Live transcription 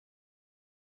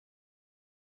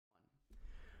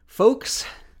Folks,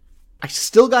 I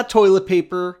still got toilet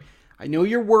paper. I know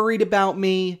you're worried about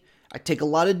me. I take a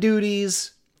lot of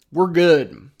duties. We're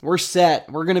good. We're set.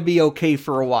 We're going to be okay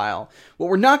for a while. What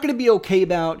we're not going to be okay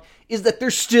about is that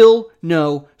there's still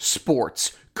no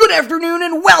sports. Good afternoon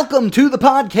and welcome to the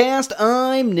podcast.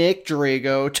 I'm Nick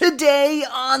Drago. Today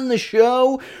on the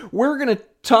show, we're going to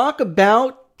talk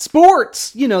about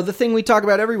sports, you know, the thing we talk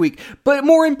about every week. But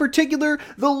more in particular,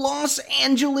 the Los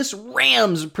Angeles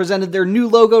Rams presented their new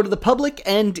logo to the public,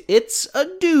 and it's a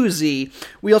doozy.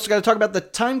 We also got to talk about the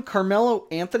time Carmelo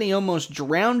Anthony almost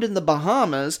drowned in the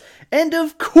Bahamas. And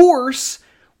of course,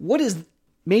 what is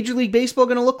Major League Baseball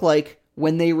going to look like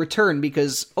when they return?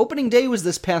 Because opening day was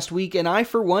this past week, and I,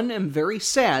 for one, am very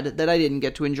sad that I didn't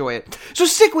get to enjoy it. So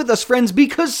stick with us, friends,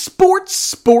 because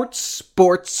sports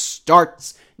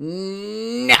starts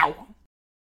now.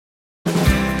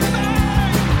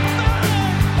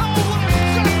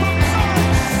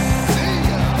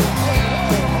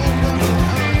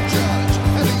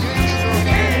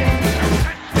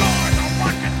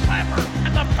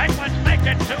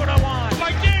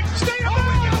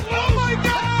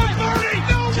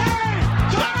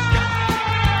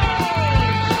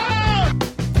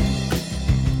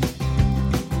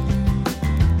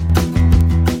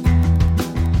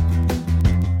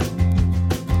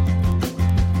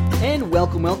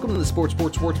 Welcome to the Sports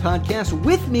Podcast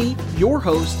with me, your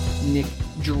host, Nick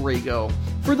Drago.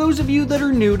 For those of you that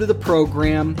are new to the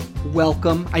program,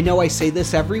 welcome. I know I say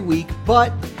this every week,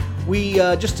 but we,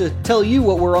 just to tell you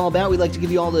what we're all about, we like to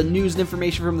give you all the news and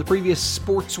information from the previous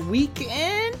sports week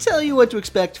and tell you what to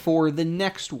expect for the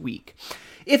next week.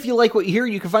 If you like what you hear,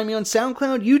 you can find me on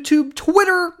SoundCloud, YouTube,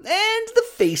 Twitter, and the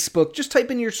Facebook. Just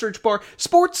type in your search bar,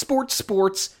 Sports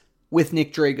with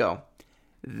Nick Drago.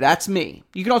 That's me.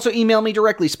 You can also email me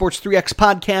directly,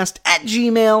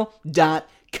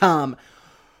 sports3xpodcast@gmail.com.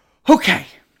 Okay,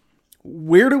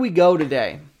 where do we go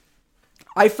today?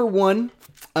 I, for one,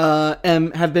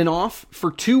 have been off for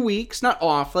 2 weeks. Not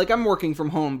off, like I'm working from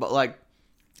home, but like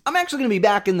I'm actually going to be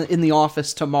back in the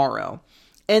office tomorrow.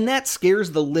 And that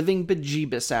scares the living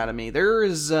bejeebus out of me.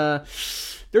 There's a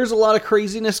lot of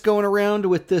craziness going around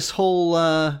with this whole,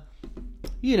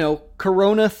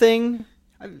 corona thing.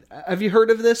 Have you heard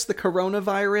of this? The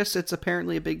coronavirus? It's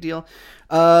apparently a big deal.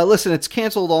 Listen, it's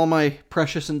canceled all my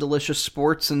precious and delicious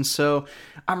sports, and so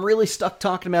I'm really stuck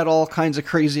talking about all kinds of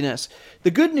craziness. The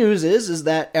good news is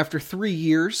that after 2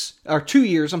 years, our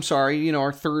 2-year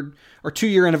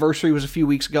anniversary was a few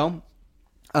weeks ago.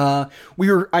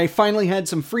 I finally had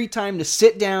some free time to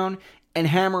sit down and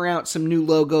hammer out some new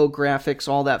logo graphics,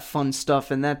 all that fun stuff,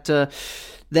 and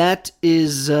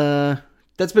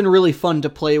that's been really fun to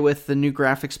play with, the new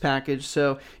graphics package.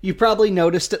 So you probably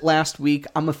noticed it last week.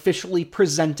 I'm officially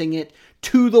presenting it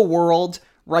to the world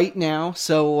right now.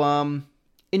 So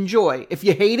enjoy. If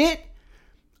you hate it,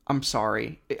 I'm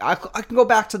sorry. I can go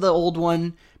back to the old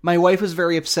one. My wife was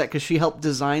very upset because she helped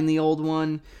design the old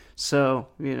one. So,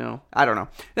 I don't know.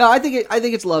 No, I think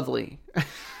it's lovely.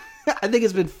 I think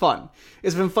it's been fun.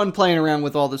 It's been fun playing around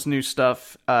with all this new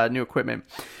stuff, new equipment.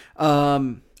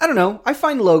 I don't know. I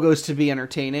find logos to be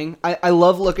entertaining. I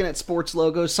love looking at sports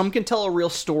logos. Some can tell a real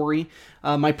story.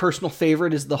 My personal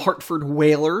favorite is the Hartford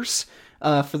Whalers.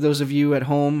 For those of you at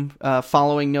home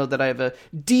following know that I have a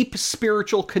deep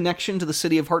spiritual connection to the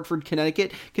city of Hartford,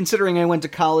 Connecticut, considering I went to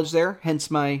college there,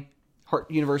 hence my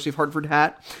University of Hartford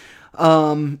hat. But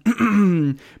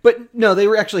no, they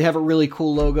actually have a really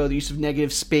cool logo, the use of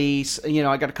negative space.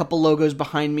 I got a couple logos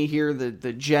behind me here,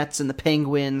 the Jets and the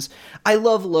Penguins. I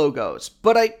love logos,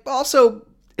 but I also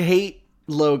hate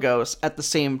logos at the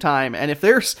same time. And if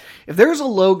there's a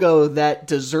logo that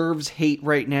deserves hate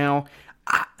right now,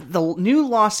 the new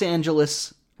Los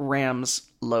Angeles Rams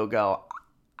logo,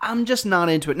 I'm just not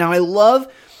into it. Now, I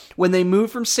love when they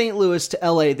moved from St. Louis to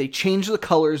LA, they changed the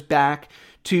colors back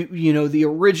to, the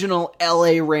original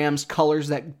LA Rams colors,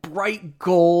 that bright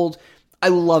gold. I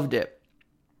loved it.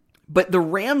 But the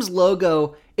Rams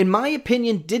logo, in my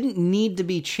opinion, didn't need to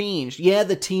be changed. Yeah,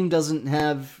 the team doesn't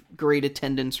have great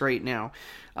attendance right now.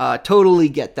 Totally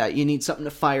get that. You need something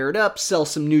to fire it up, sell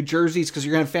some new jerseys, because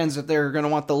you're going to have fans out there who are going to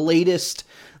want the latest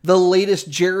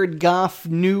Jared Goff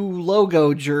new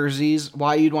logo jerseys.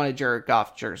 Why you'd want a Jared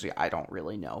Goff jersey, I don't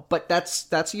really know. But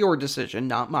that's your decision,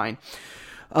 not mine.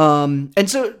 And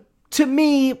so to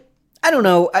me, I don't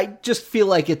know. I just feel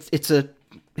like it's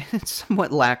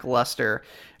somewhat lackluster.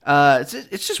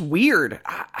 It's just weird.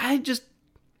 I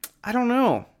don't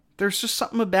know. There's just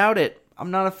something about it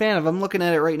I'm not a fan of. I'm looking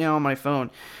at it right now on my phone.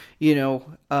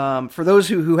 For those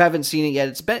who haven't seen it yet,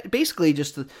 it's basically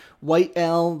just the white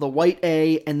L, the white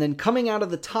A, and then coming out of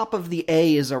the top of the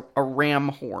A is a ram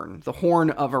horn, the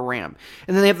horn of a ram.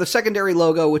 And then they have the secondary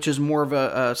logo, which is more of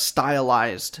a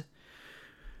stylized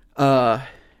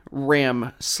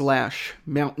ram /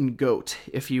 mountain goat,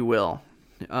 if you will.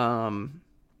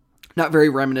 Not very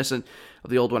reminiscent of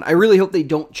the old one. I really hope they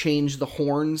don't change the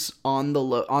horns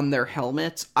on their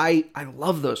helmets. I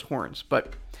love those horns,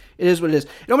 but it is what it is.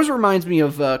 It almost reminds me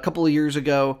of a couple of years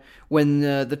ago when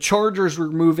the Chargers were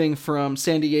moving from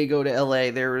San Diego to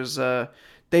LA. There was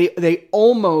they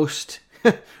almost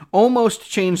almost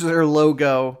changed their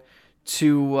logo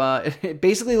to it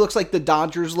basically looks like the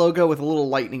Dodgers logo with a little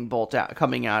lightning bolt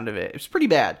coming out of it. It's pretty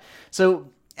bad. So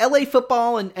LA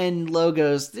football and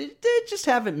logos, they just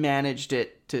haven't managed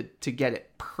it to get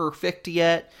it perfect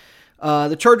yet.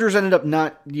 The Chargers ended up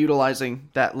not utilizing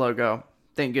that logo,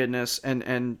 thank goodness,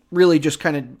 and really just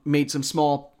kind of made some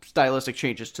small stylistic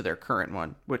changes to their current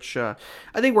one, which I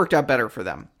think worked out better for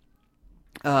them.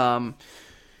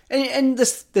 And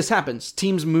this happens.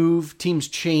 Teams move, teams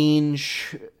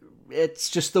change. It's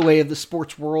just the way of the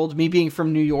sports world. Me being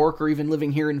from New York or even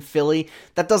living here in Philly,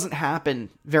 that doesn't happen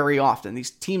very often.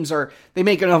 These teams they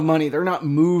make enough money. They're not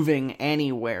moving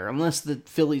anywhere unless the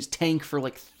Phillies tank for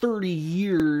like 30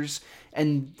 years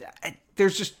and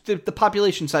there's just the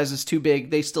population size is too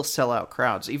big. They still sell out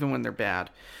crowds even when they're bad.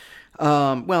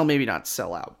 Well, maybe not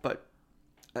sell out, but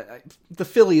the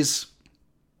Phillies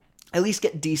at least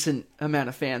get decent amount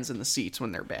of fans in the seats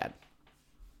when they're bad.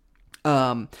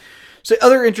 So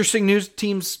other interesting news,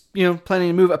 teams, planning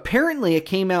to move. Apparently it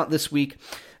came out this week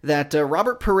that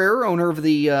Robert Pereira, owner of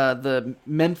the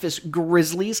Memphis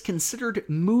Grizzlies, considered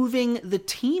moving the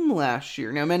team last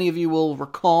year. Now, many of you will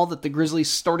recall that the Grizzlies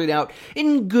started out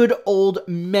in good old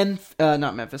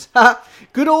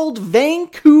good old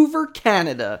Vancouver,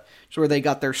 Canada. It's where they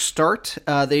got their start.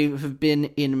 They have been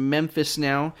in Memphis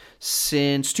now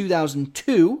since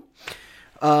 2002.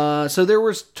 So there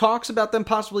was talks about them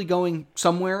possibly going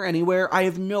somewhere, anywhere. I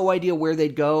have no idea where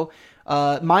they'd go.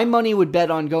 My money would bet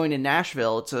on going to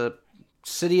Nashville. It's a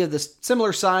city of this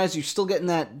similar size. You're still getting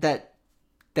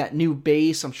that new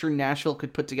base. I'm sure Nashville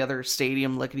could put together a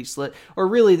stadium lickety split. Or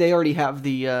really, they already have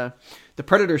the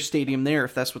Predators Stadium there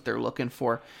if that's what they're looking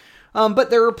for. But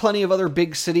there are plenty of other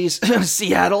big cities,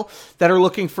 Seattle, that are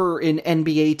looking for an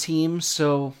NBA team.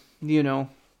 So,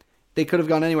 they could have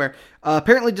gone anywhere.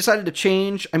 Apparently decided to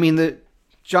change. I mean, the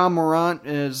John Morant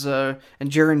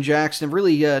and Jaren Jackson have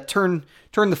really turned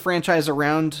the franchise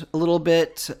around a little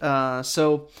bit.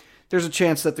 So there's a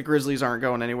chance that the Grizzlies aren't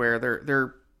going anywhere.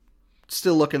 They're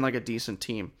still looking like a decent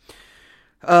team.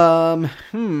 What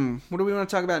do we want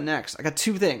to talk about next? I got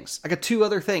two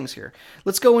other things here.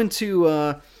 Let's go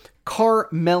into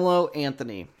Carmelo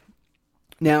Anthony.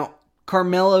 Now,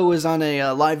 Carmelo was on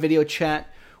a live video chat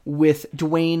with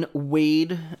Dwayne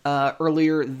Wade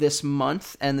earlier this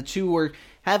month, and the two were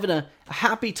having a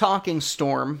happy talking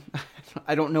storm.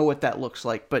 I don't know what that looks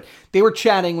like, but they were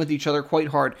chatting with each other quite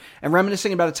hard and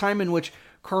reminiscing about a time in which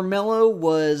Carmelo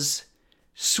was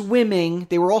swimming.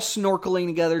 They were all snorkeling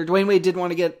together. Dwayne Wade did want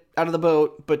to get out of the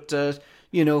boat, but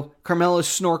Carmelo's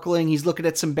snorkeling. He's looking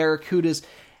at some barracudas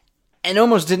and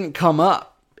almost didn't come up.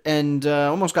 And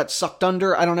almost got sucked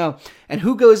under. I don't know. And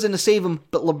who goes in to save him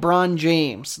but LeBron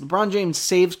James? LeBron James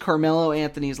saves Carmelo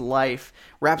Anthony's life,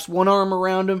 wraps one arm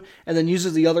around him, and then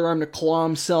uses the other arm to claw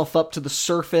himself up to the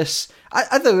surface.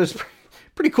 I thought it was a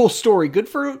pretty cool story. Good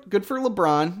for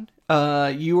LeBron.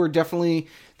 You are definitely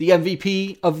the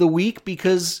MVP of the week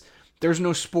because there's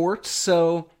no sports.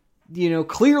 So,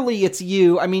 clearly it's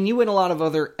you. I mean, you win a lot of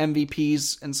other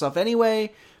MVPs and stuff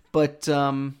anyway, but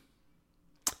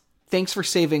thanks for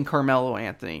saving Carmelo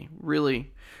Anthony.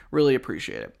 Really, really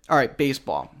appreciate it. All right,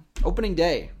 baseball. Opening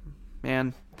day.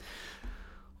 Man.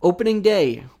 Opening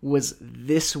day was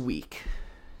this week.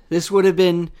 This would have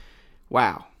been,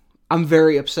 wow. I'm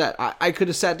very upset. I could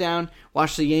have sat down,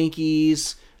 watched the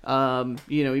Yankees,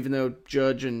 even though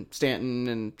Judge and Stanton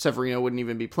and Severino wouldn't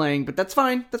even be playing. But that's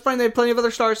fine. That's fine. They have plenty of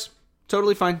other stars.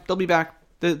 Totally fine. They'll be back.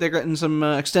 They're getting some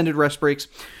extended rest breaks.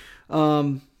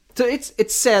 So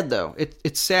it's sad though.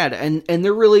 It's sad, and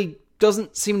there really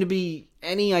doesn't seem to be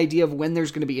any idea of when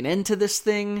there's going to be an end to this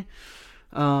thing.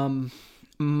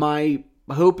 My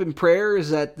hope and prayer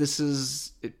is that this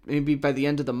is maybe by the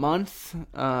end of the month.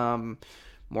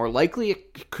 More likely,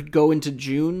 it could go into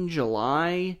June,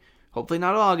 July. Hopefully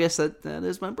not August. That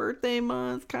is my birthday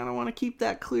month. Kind of want to keep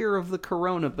that clear of the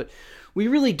corona, but we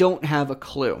really don't have a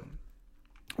clue.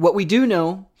 What we do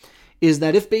know is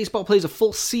that if baseball plays a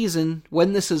full season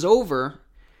when this is over,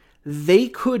 they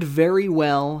could very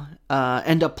well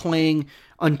end up playing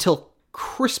until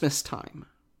Christmas time.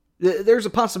 There's a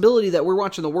possibility that we're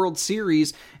watching the World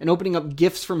Series and opening up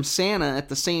gifts from Santa at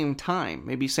the same time.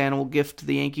 Maybe Santa will gift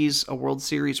the Yankees a World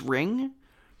Series ring.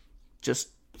 Just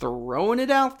throwing it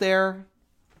out there.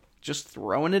 Just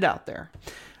throwing it out there.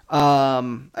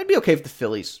 I'd be okay if the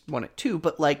Phillies won it too,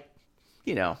 but like,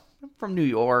 you know, I'm from New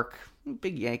York. I'm a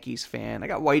big Yankees fan. I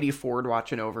got Whitey Ford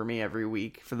watching over me every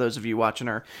week. For those of you watching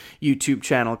our YouTube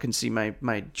channel can see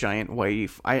my giant Whitey.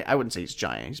 I wouldn't say he's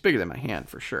giant. He's bigger than my hand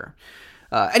for sure.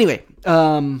 Anyway,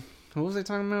 what was I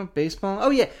talking about? Baseball? Oh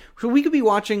yeah. So we could be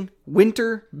watching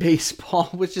winter baseball,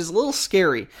 which is a little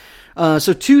scary.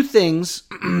 So two things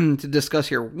to discuss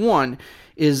here. One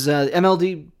is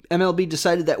MLB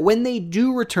decided that when they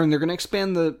do return, they're going to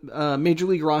expand the Major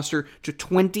League roster to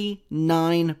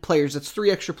 29 players. That's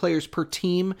 3 extra players per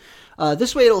team.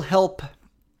 This way it'll help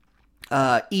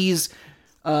ease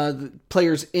the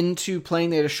players into playing.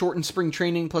 They had a shortened spring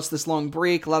training plus this long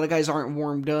break. A lot of guys aren't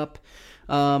warmed up.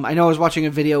 I know I was watching a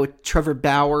video with Trevor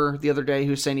Bauer the other day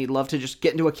who was saying he'd love to just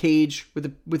get into a cage with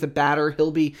a batter.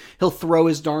 He'll throw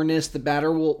his darnest. The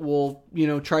batter will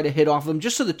try to hit off him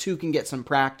just so the two can get some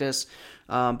practice.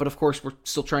 But of course we're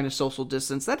still trying to social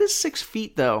distance. That is 6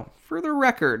 feet though. For the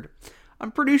record,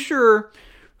 I'm pretty sure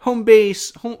home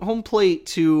plate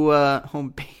to home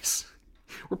base.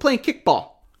 We're playing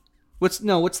kickball. What's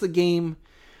the game?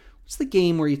 What's the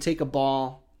game where you take a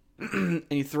ball and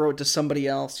you throw it to somebody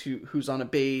else who's on a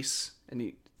base?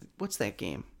 What's that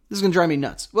game? This is going to drive me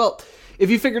nuts. Well, if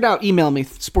you figured out, email me,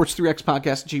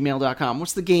 sports3xpodcast@gmail.com.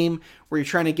 What's the game where you're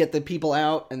trying to get the people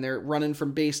out and they're running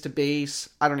from base to base?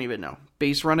 I don't even know.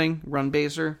 Base running? Run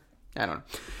baser? I don't know.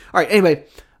 All right, anyway.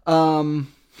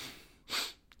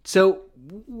 So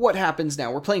what happens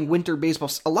now? We're playing winter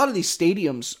baseball. A lot of these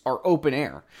stadiums are open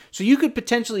air. So you could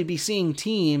potentially be seeing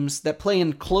teams that play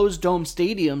in closed dome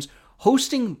stadiums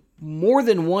hosting more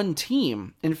than one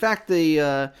team. In fact,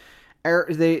 there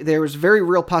was a very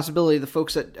real possibility the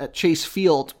folks at Chase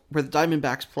Field, where the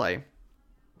Diamondbacks play,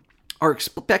 are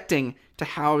expecting to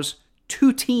house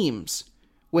 2 teams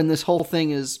when this whole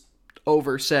thing is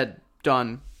over, said,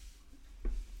 done.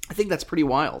 I think that's pretty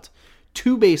wild.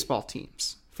 2 baseball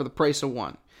teams for the price of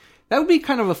 1. That would be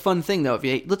kind of a fun thing, though.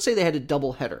 Let's say they had a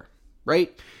double header,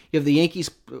 right? You have the Yankees.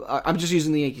 I'm just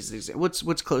using the Yankees as an example.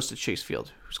 What's close to Chase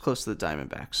Field? Who's close to the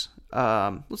Diamondbacks?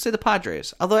 Let's say the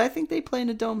Padres. Although I think they play in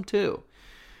a dome too.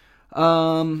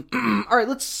 All right,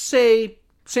 let's say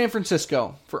San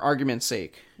Francisco, for argument's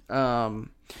sake. San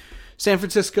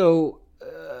Francisco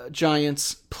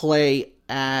Giants play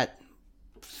at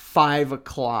 5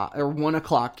 o'clock or 1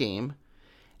 o'clock game,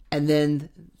 and then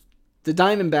the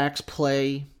Diamondbacks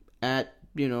play at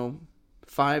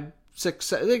 5, 6,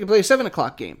 7, they can play a 7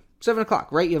 o'clock game. 7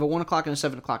 o'clock, right? You have a 1 o'clock and a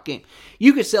 7 o'clock game.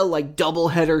 You could sell like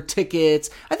doubleheader tickets.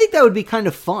 I think that would be kind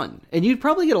of fun. And you'd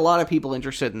probably get a lot of people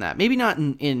interested in that. Maybe not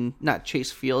not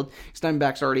Chase Field.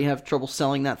 Diamondbacks already have trouble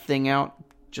selling that thing out.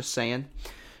 Just saying.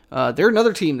 They're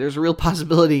another team. There's a real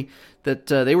possibility that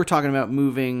they were talking about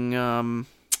moving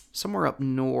somewhere up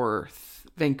north.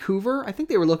 Vancouver? I think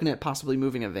they were looking at possibly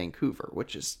moving to Vancouver,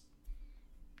 which is...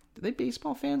 Are they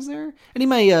baseball fans there? Any of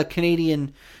my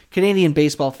Canadian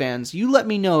baseball fans, you let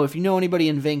me know if you know anybody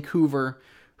in Vancouver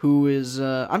who is.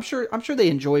 I'm sure they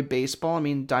enjoy baseball. I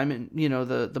mean,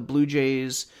 the Blue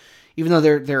Jays, even though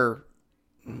they're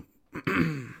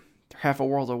half a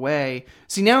world away.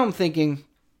 See, now I'm thinking,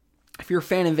 if you're a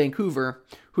fan in Vancouver,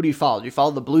 who do you follow? Do you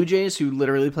follow the Blue Jays, who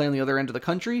literally play on the other end of the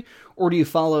country, or do you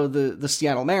follow the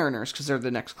Seattle Mariners because they're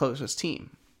the next closest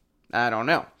team? I don't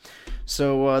know.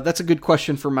 So that's a good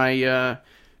question for my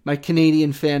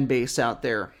Canadian fan base out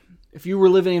there. If you were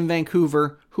living in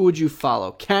Vancouver, who would you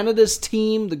follow? Canada's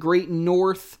team, the Great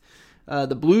North,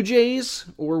 the Blue Jays,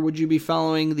 or would you be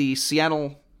following the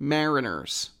Seattle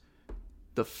Mariners,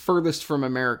 the furthest from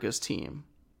America's team?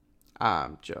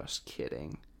 I'm just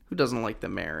kidding. Who doesn't like the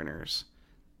Mariners?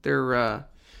 They're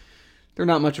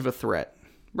not much of a threat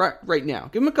right now.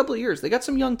 Give them a couple of years. They got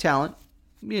some young talent.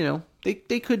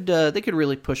 They could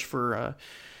really push for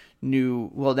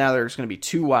new. Well, now there's going to be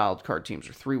 2 wild card teams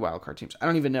or 3 wild card teams. I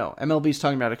don't even know. MLB's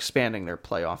talking about expanding their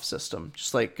playoff system,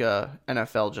 just like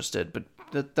NFL just did. But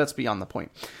that's beyond the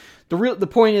point. The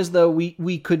point is, though,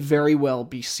 we could very well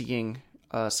be seeing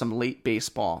some late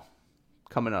baseball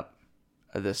coming up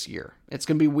this year. It's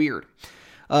going to be weird.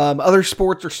 Other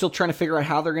sports are still trying to figure out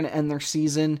how they're going to end their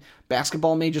season.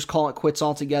 Basketball may just call it quits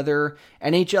altogether.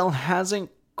 NHL hasn't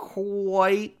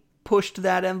quite pushed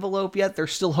that envelope yet. They're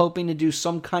still hoping to do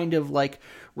some kind of like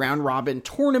round robin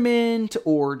tournament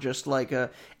or just like a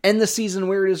end the season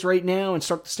where it is right now and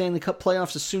start the Stanley Cup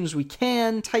playoffs as soon as we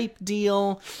can type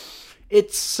deal.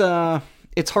 It's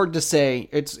hard to say.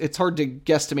 It's hard to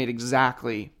guesstimate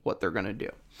exactly what they're going to do.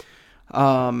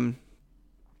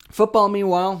 Football,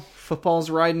 meanwhile, football's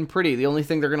riding pretty. The only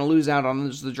thing they're going to lose out on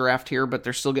is the draft here, but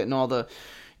they're still getting all the,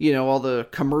 all the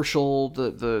commercial,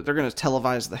 they're going to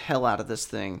televise the hell out of this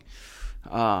thing.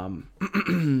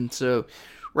 So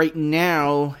right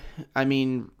now, I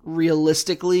mean,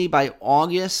 realistically, by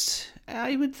August,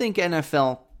 I would think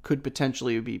NFL could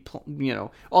potentially be,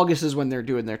 August is when they're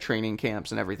doing their training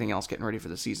camps and everything else, getting ready for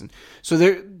the season. So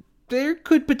there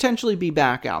could potentially be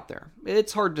back out there.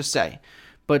 It's hard to say.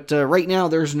 But right now,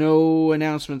 there's no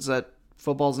announcements that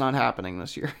football's not happening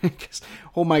this year.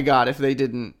 Oh my God, if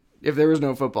there was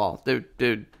no football,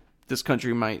 this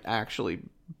country might actually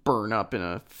burn up in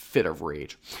a fit of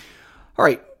rage. All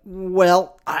right.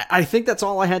 Well, I think that's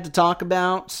all I had to talk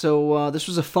about. So this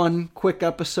was a fun, quick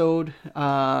episode.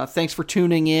 Thanks for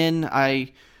tuning in.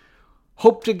 I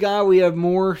hope to God we have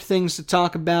more things to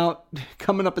talk about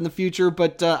coming up in the future,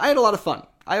 but I had a lot of fun.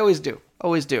 I always do.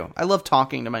 Always do. I love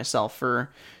talking to myself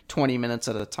for 20 minutes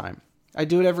at a time. I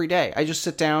do it every day. I just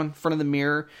sit down in front of the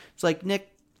mirror. It's like,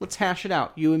 Nick, let's hash it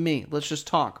out. You and me. Let's just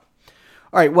talk.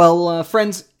 All right. Well,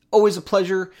 friends, always a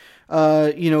pleasure.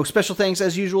 Special thanks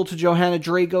as usual to Johanna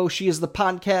Drago. She is the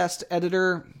podcast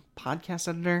editor. Podcast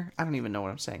editor? I don't even know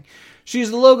what I'm saying. She is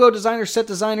the logo designer, set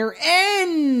designer,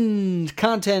 and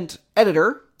content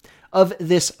editor of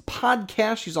this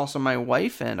podcast. She's also my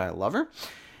wife, and I love her.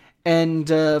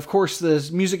 And, of course, the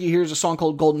music you hear is a song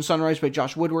called Golden Sunrise by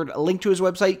Josh Woodward. A link to his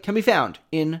website can be found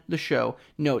in the show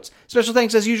notes. Special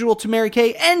thanks, as usual, to Mary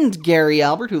Kay and Gary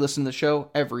Albert, who listen to the show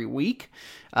every week.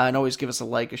 And always give us a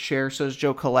like, a share. So does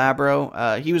Joe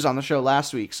Calabro. He was on the show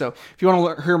last week. So if you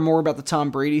want to hear more about the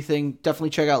Tom Brady thing, definitely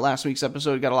check out last week's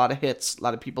episode. It got a lot of hits. A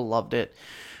lot of people loved it.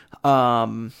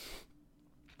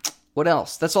 What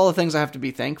else? That's all the things I have to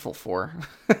be thankful for.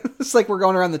 It's like we're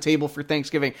going around the table for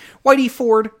Thanksgiving. Whitey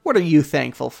Ford, what are you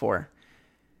thankful for?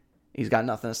 He's got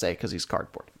nothing to say because he's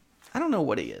cardboard. I don't know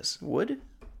what he is. Wood?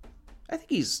 I think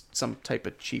he's some type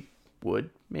of cheap wood,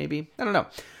 maybe. I don't know.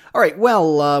 All right,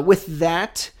 well, with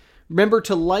that, remember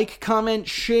to like, comment,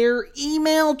 share,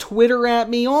 email, Twitter at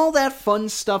me, all that fun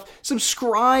stuff.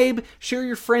 Subscribe, share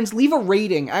your friends, leave a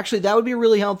rating. Actually, that would be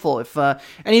really helpful. If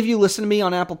any of you listen to me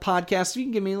on Apple Podcasts, you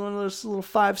can give me one of those little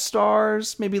 5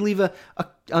 stars, maybe leave a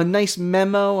nice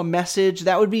memo, a message.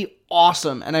 That would be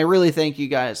awesome. And I really thank you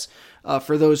guys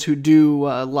for those who do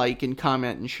like and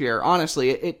comment and share.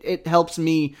 Honestly, it helps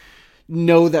me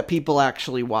know that people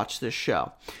actually watch this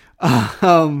show.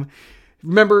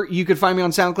 Remember, you can find me on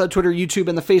SoundCloud, Twitter, YouTube,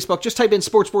 and the Facebook. Just type in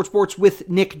Sports with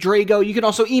Nick Drago. You can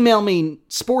also email me,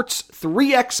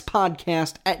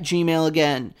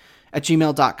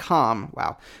 sports3xpodcast@gmail.com.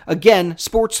 Wow. Again,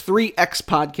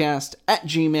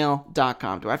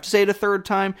 sports3xpodcast@gmail.com. Do I have to say it a third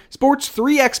time?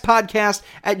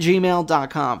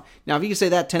 sports3xpodcast@gmail.com. Now, if you can say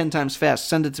that 10 times fast,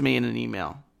 send it to me in an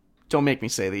email. Don't make me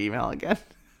say the email again.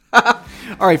 All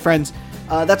right, friends.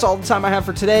 That's all the time I have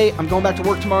for today. I'm going back to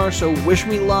work tomorrow, so wish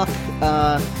me luck.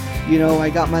 I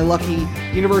got my lucky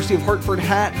University of Hartford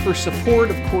hat for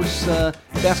support. Of course, the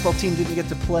basketball team didn't get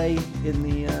to play in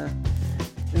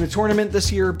the tournament this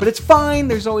year, but it's fine.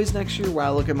 There's always next year.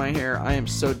 Wow, look at my hair. I am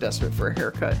so desperate for a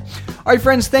haircut. All right,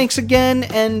 friends, thanks again,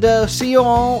 and see you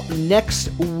all next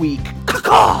week.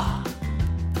 Caw-caw!